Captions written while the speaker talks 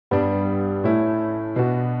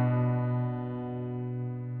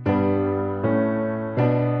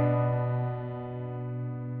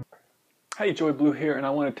Hey, Joy Blue here, and I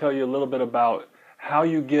want to tell you a little bit about how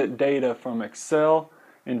you get data from Excel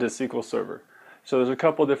into SQL Server. So there's a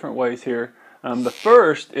couple different ways here. The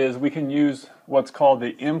first is we can use what's called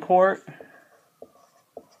the ImportExport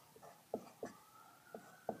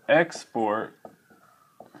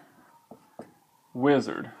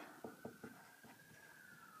Wizard.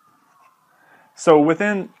 So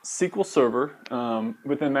within SQL Server,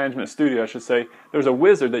 within Management Studio I should say, there's a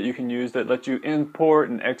wizard that you can use that lets you import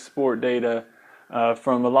and export data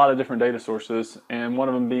from a lot of different data sources, and one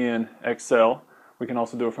of them being Excel. We can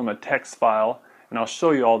also do it from a text file, and I'll show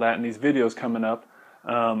you all that in these videos coming up.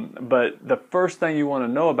 But the first thing you want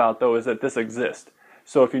to know about though is that this exists.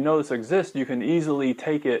 So if you know this exists, you can easily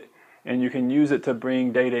take it and you can use it to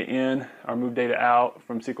bring data in or move data out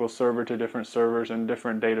from SQL Server to different servers and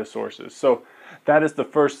different data sources. So that is the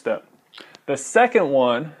first step. The second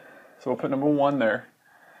one, so we'll put number one there.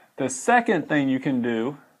 The second thing you can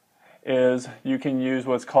do is you can use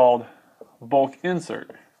what's called bulk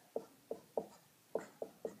insert.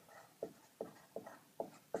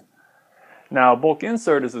 Now, bulk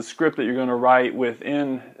insert is a script that you're going to write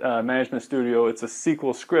within Management Studio. It's a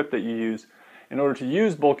SQL script that you use. In order to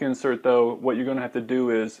use bulk insert, though, what you're going to have to do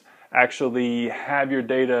is actually have your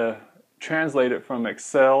data translated from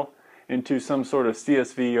Excel into some sort of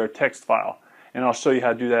CSV or text file. And I'll show you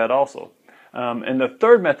how to do that also. And the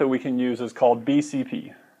third method we can use is called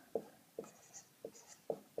BCP.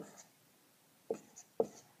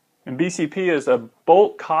 And BCP is a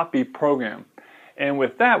bulk copy program. And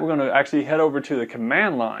with that, we're going to actually head over to the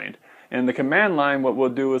command line. And the command line, what we'll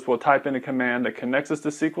do is we'll type in a command that connects us to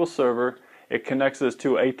SQL Server. It connects us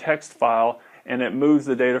to a text file, and it moves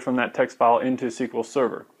the data from that text file into SQL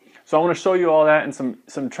Server. So I want to show you all that and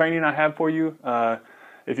some training I have for you.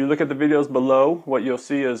 If you look at the videos below, what you'll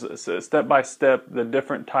see is step by step the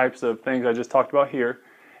different types of things I just talked about here.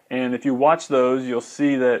 And if you watch those, you'll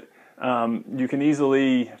see that you can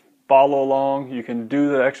easily follow along, you can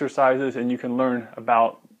do the exercises, and you can learn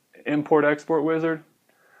about ImportExport Wizard,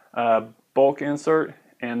 bulk insert,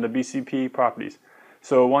 and the BCP properties.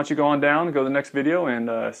 So why don't you go on down, go to the next video,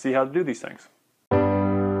 and see how to do these things.